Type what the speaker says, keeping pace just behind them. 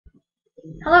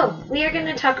Hello, we are going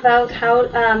to talk about how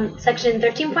section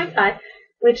 13.5,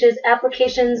 which is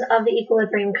applications of the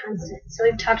equilibrium constant. So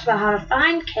we've talked about how to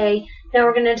find K, now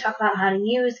we're going to talk about how to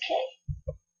use K.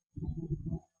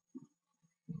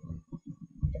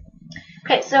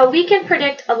 Okay, so we can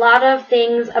predict a lot of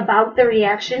things about the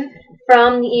reaction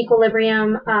from the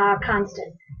equilibrium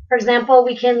constant. For example,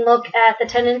 we can look at the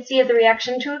tendency of the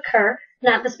reaction to occur,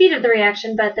 not the speed of the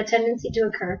reaction, but the tendency to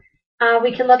occur.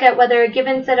 We can look at whether a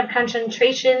given set of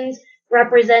concentrations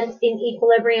represents in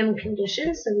equilibrium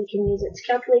conditions, so we can use it to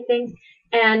calculate things,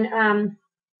 and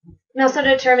also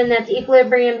determine that the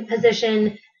equilibrium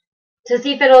position to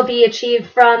see if it will be achieved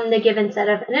from the given set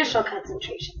of initial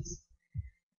concentrations.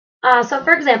 So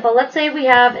for example, let's say we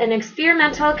have an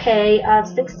experimental K of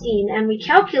 16 and we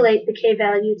calculate the K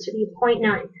value to be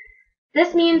 0.9.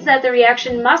 This means that the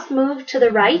reaction must move to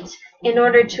the right in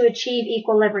order to achieve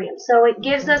equilibrium. So it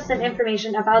gives us some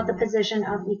information about the position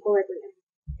of equilibrium.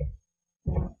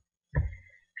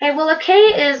 Okay, well, if K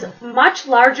is much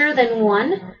larger than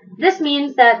 1, this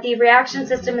means that the reaction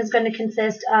system is going to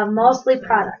consist of mostly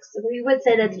products. So we would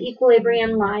say that the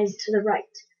equilibrium lies to the right.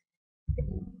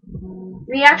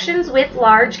 Reactions with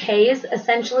large Ks,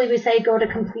 essentially we say go to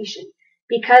completion.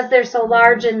 Because they're so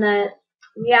large and the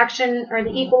reaction or the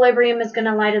equilibrium is going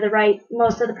to lie to the right,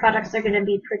 most of the products are going to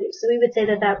be produced. So we would say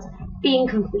that that's being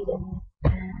completed.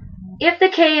 If the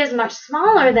K is much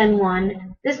smaller than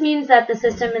 1, this means that the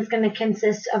system is going to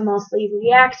consist of mostly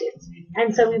reactants.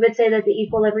 And so we would say that the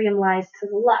equilibrium lies to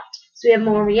the left. So we have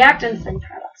more reactants than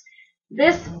products.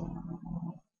 This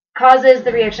causes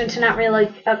the reaction to not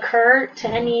really occur to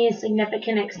any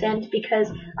significant extent because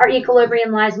our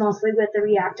equilibrium lies mostly with the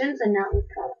reactants and not with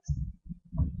products.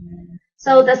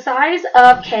 So the size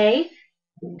of K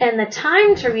and the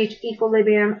time to reach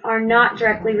equilibrium are not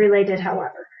directly related,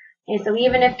 however. Okay, so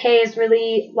even if K is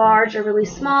really large or really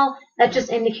small, that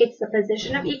just indicates the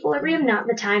position of equilibrium, not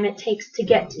the time it takes to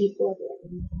get to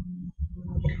equilibrium.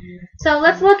 So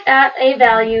let's look at a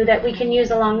value that we can use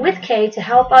along with K to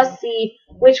help us see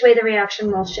which way the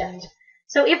reaction will shift.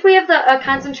 So if we have a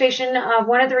concentration of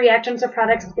one of the reactants or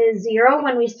products is 0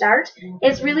 when we start,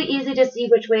 it's really easy to see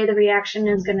which way the reaction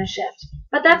is going to shift.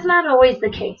 But that's not always the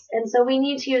case, and so we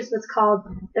need to use what's called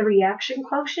the reaction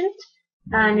quotient,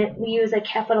 and we use a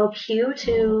capital Q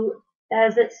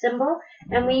as its symbol,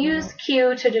 and we use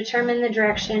Q to determine the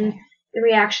direction the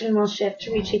reaction will shift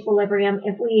to reach equilibrium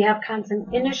if we have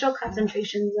initial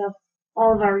concentrations of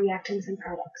all of our reactants and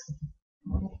products.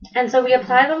 And so we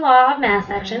apply the law of mass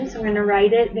action, so we're going to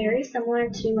write it very similar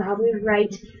to how we would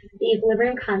write the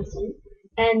equilibrium constant,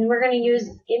 and we're going to use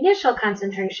initial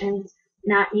concentrations,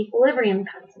 not equilibrium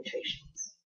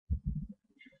concentrations.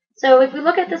 So if we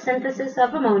look at the synthesis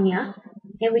of ammonia,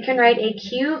 and we can write a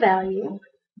Q value,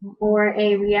 or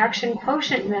a reaction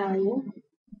quotient value,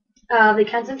 of the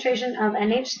concentration of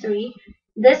NH3.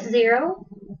 This 0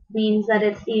 means that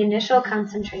it's the initial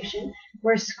concentration.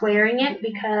 We're squaring it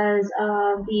because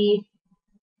of the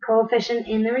coefficient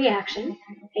in the reaction,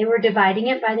 and we're dividing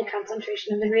it by the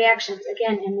concentration of the reactions.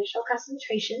 Again, initial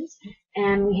concentrations,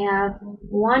 and we have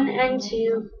 1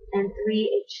 N2 and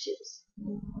 3 H2s.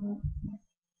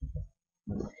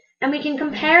 And we can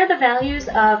compare the values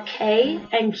of K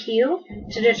and Q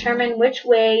to determine which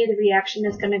way the reaction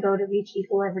is going to go to reach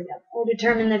equilibrium, or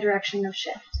determine the direction of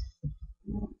shift.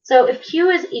 So if Q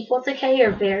is equal to K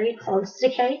or very close to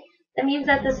K, that means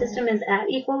that the system is at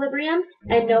equilibrium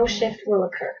and no shift will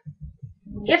occur.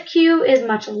 If Q is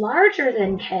much larger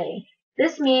than K,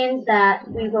 this means that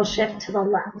we will shift to the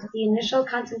left. The initial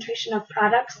concentration of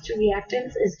products to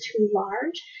reactants is too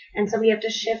large, and so we have to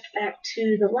shift back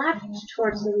to the left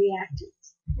towards the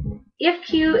reactants. If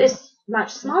Q is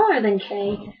much smaller than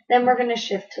K, then we're going to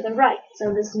shift to the right.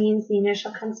 So this means the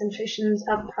initial concentrations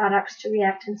of products to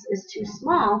reactants is too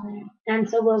small, and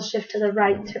so we'll shift to the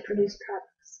right to produce products.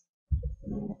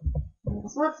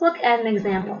 So let's look at an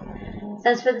example. It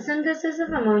says for the synthesis of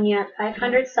ammonia at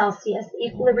 500 Celsius, the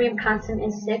equilibrium constant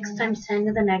is 6 times 10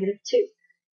 to the negative 2.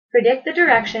 Predict the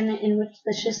direction in which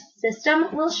the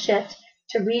system will shift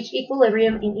to reach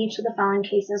equilibrium in each of the following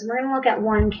cases. We're going to look at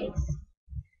one case.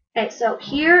 Okay, so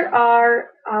here are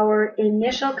our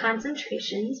initial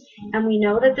concentrations, and we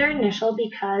know that they're initial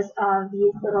because of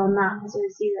these little knots or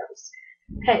zeros.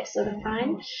 Okay, so to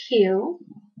find Q,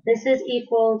 this is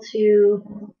equal to,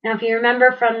 now if you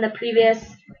remember from the previous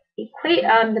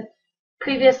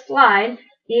slide,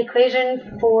 the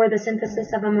equation for the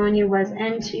synthesis of ammonia was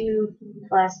N2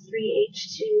 plus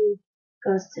 3H2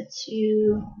 goes to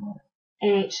 2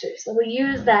 NH3. So we'll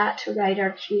use that to write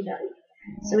our Q value.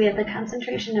 So we have the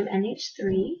concentration of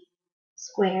NH3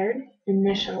 squared,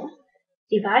 initial,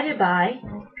 divided by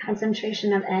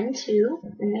concentration of N2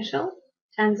 initial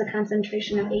times the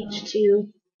concentration of H2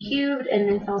 cubed, and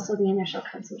it's also the initial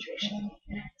concentration.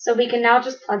 So we can now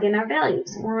just plug in our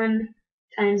values. 1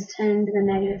 times 10 to the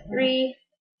negative 3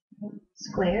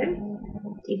 squared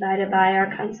divided by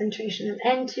our concentration of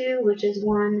N2, which is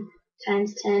 1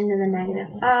 times 10 to the negative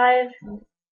 5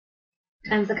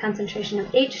 times the concentration of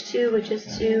H2, which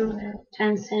is 2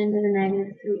 times 10 to the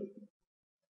negative 3.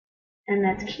 And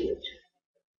that's cubed.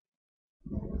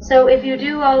 So if you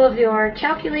do all of your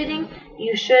calculating,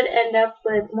 you should end up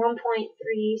with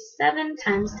 1.37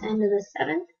 times 10 to the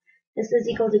 7th. This is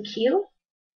equal to Q.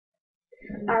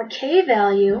 Our K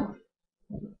value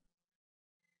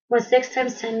was 6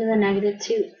 times 10 to the negative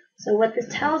 2. So what this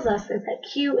tells us is that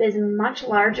Q is much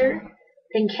larger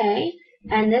than K,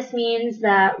 and this means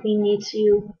that we need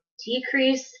to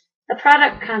decrease the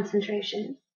product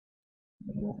concentration,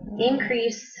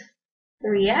 increase the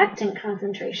reactant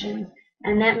concentration,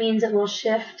 and that means it will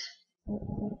shift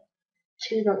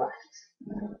to the left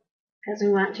because we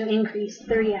want to increase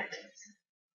the reactants.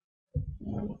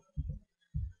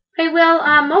 Okay, well,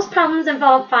 most problems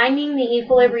involve finding the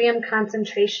equilibrium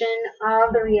concentration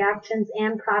of the reactants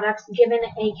and products given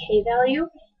a K value,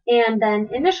 and then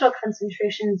initial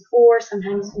concentrations or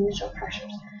sometimes initial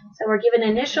pressures. So we're given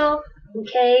initial and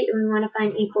K, and we want to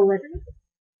find equilibrium.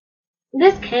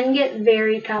 This can get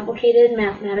very complicated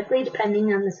mathematically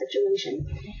depending on the situation.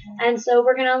 And so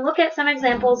we're going to look at some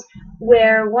examples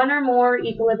where one or more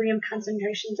equilibrium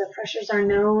concentrations or pressures are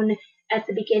known at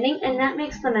the beginning, and that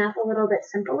makes the math a little bit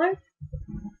simpler.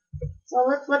 So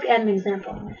let's look at an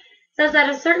example. It says at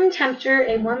a certain temperature,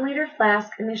 a 1 liter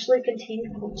flask initially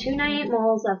contained 298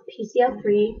 moles of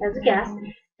PCl3 as a gas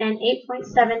and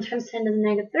 8.7 times 10 to the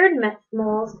negative 3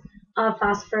 moles of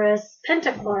phosphorus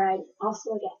pentachloride,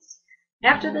 also a gas.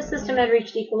 After the system had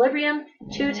reached equilibrium,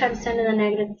 2 times 10 to the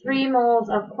negative 3 moles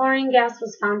of chlorine gas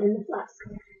was found in the flask.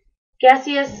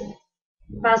 Gaseous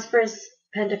phosphorus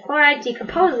pentachloride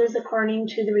decomposes according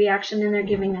to the reaction, and they're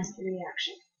giving us the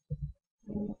reaction.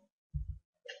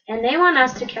 And they want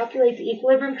us to calculate the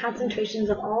equilibrium concentrations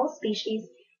of all species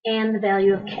and the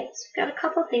value of K. So we've got a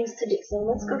couple things to do. So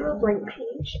let's go to a blank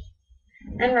page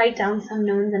and write down some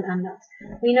knowns and unknowns.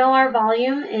 We know our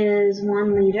volume is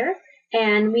 1 liter.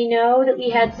 And we know that we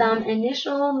had some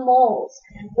initial moles.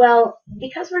 Well,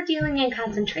 because we're dealing in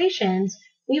concentrations,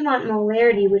 we want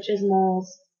molarity, which is moles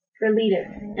per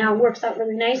liter. Now, it works out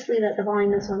really nicely that the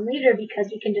volume is 1 liter because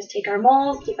we can just take our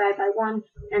moles, divide by 1,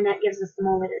 and that gives us the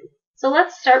molarity. So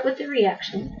let's start with the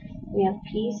reaction. We have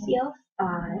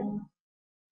PCl5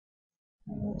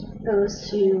 goes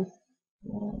to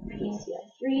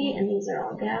PCl3, and these are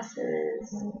all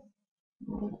gases,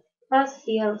 plus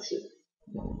Cl2.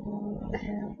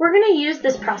 We're going to use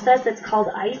this process. It's called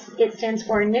ICE. It stands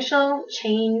for Initial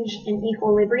Change in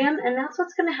Equilibrium, and that's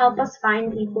what's going to help us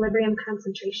find equilibrium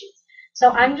concentrations. So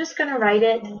I'm just going to write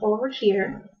it over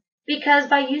here because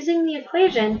by using the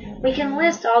equation, we can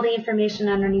list all the information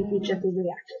underneath each of the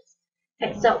reactants.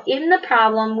 Okay, so in the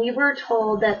problem, we were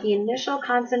told that the initial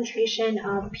concentration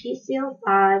of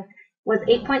PCl5 was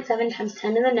 8.7 times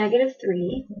 10 to the negative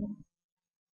 3.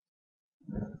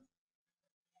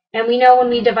 And we know when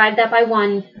we divide that by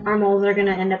 1, our moles are going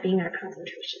to end up being our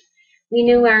concentration. We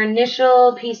knew our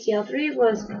initial PCl3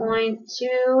 was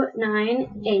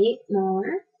 0.298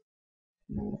 molar.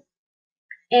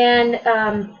 And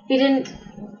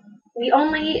we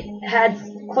only had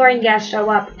chlorine gas show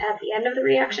up at the end of the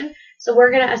reaction. So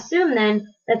we're going to assume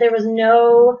then that there was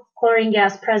no chlorine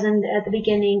gas present at the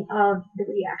beginning of the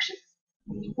reaction.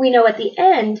 We know at the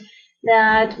end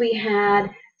that we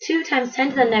had 2 times 10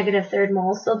 to the negative 3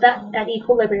 moles, so that at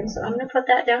equilibrium. So I'm going to put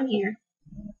that down here.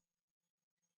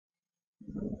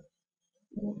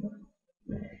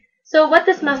 So what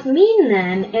this must mean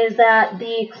then is that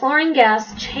the chlorine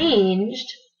gas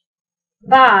changed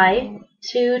by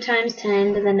 2 times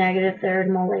 10 to the negative 3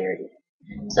 molarity.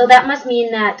 So that must mean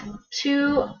that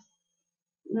 2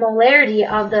 molarity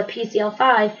of the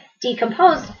PCl5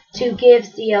 decomposed to give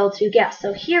Cl2 gas.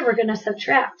 So here we're going to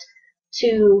subtract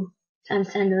 2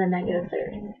 times 10 to the negative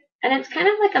 3. And it's kind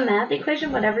of like a math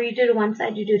equation. Whatever you do to one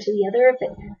side, you do to the other.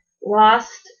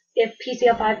 If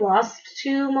PCl5 lost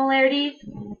 2 molarity,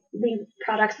 the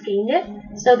products gained it.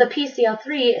 So the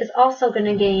PCl3 is also going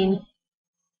to gain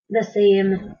the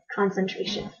same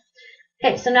concentration.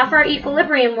 Okay, so now for our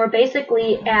equilibrium, we're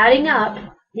basically adding up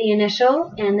the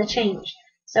initial and the change.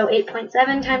 So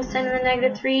 8.7 times 10 to the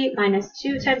negative 3 minus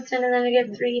 2 times 10 to the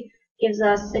negative 3 gives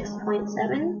us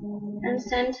 6.7 times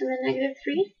 10 to the negative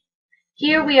 3.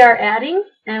 Here we are adding,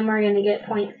 and we're going to get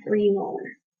 0.3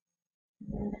 molar.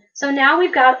 So now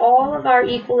we've got all of our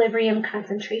equilibrium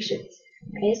concentrations.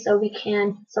 Okay, so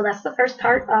that's the first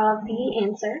part of the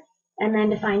answer. And then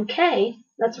to find K,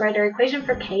 let's write our equation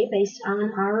for K based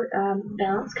on our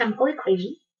balanced chemical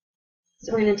equation.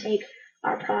 So we're going to take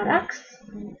our products,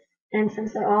 and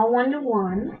since they're all 1 to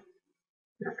 1,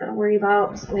 not going to worry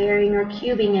about squaring or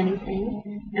cubing anything,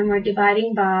 and we're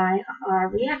dividing by our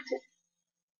reactant.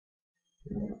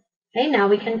 Okay, now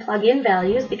we can plug in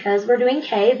values because we're doing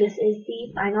K. This is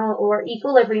the final or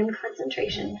equilibrium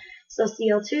concentration. So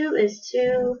Cl2 is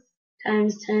 2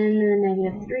 times 10 to the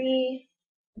negative 3.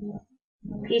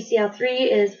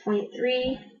 PCl3 is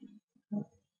 0.3.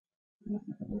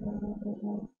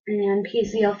 And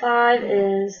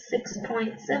PCl5 is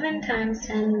 6.7 times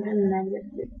 10 to the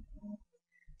negative 3.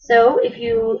 So if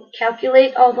you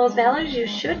calculate all those values, you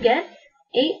should get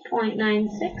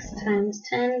 8.96 times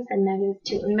 10 to the negative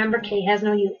 2. Remember, K has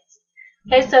no units.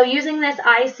 Okay, so using this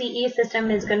ICE system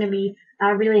is going to be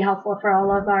really helpful for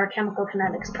all of our chemical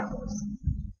kinetics problems.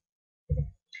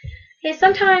 Okay,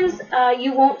 sometimes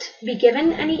you won't be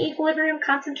given any equilibrium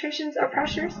concentrations or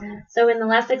pressures. So in the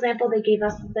last example, they gave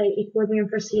us the equilibrium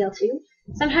for Cl2.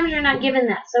 Sometimes you're not given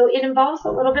that. So it involves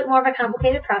a little bit more of a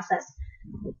complicated process.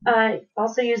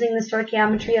 Also using the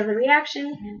stoichiometry of the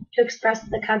reaction to express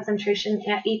the concentration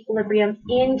at equilibrium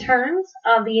in terms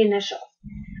of the initial.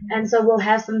 And so we'll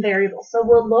have some variables. So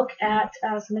we'll look at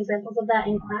some examples of that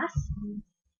in class.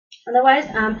 Otherwise,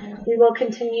 we will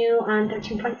continue on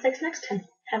 13.6 next time.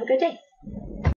 Have a good day.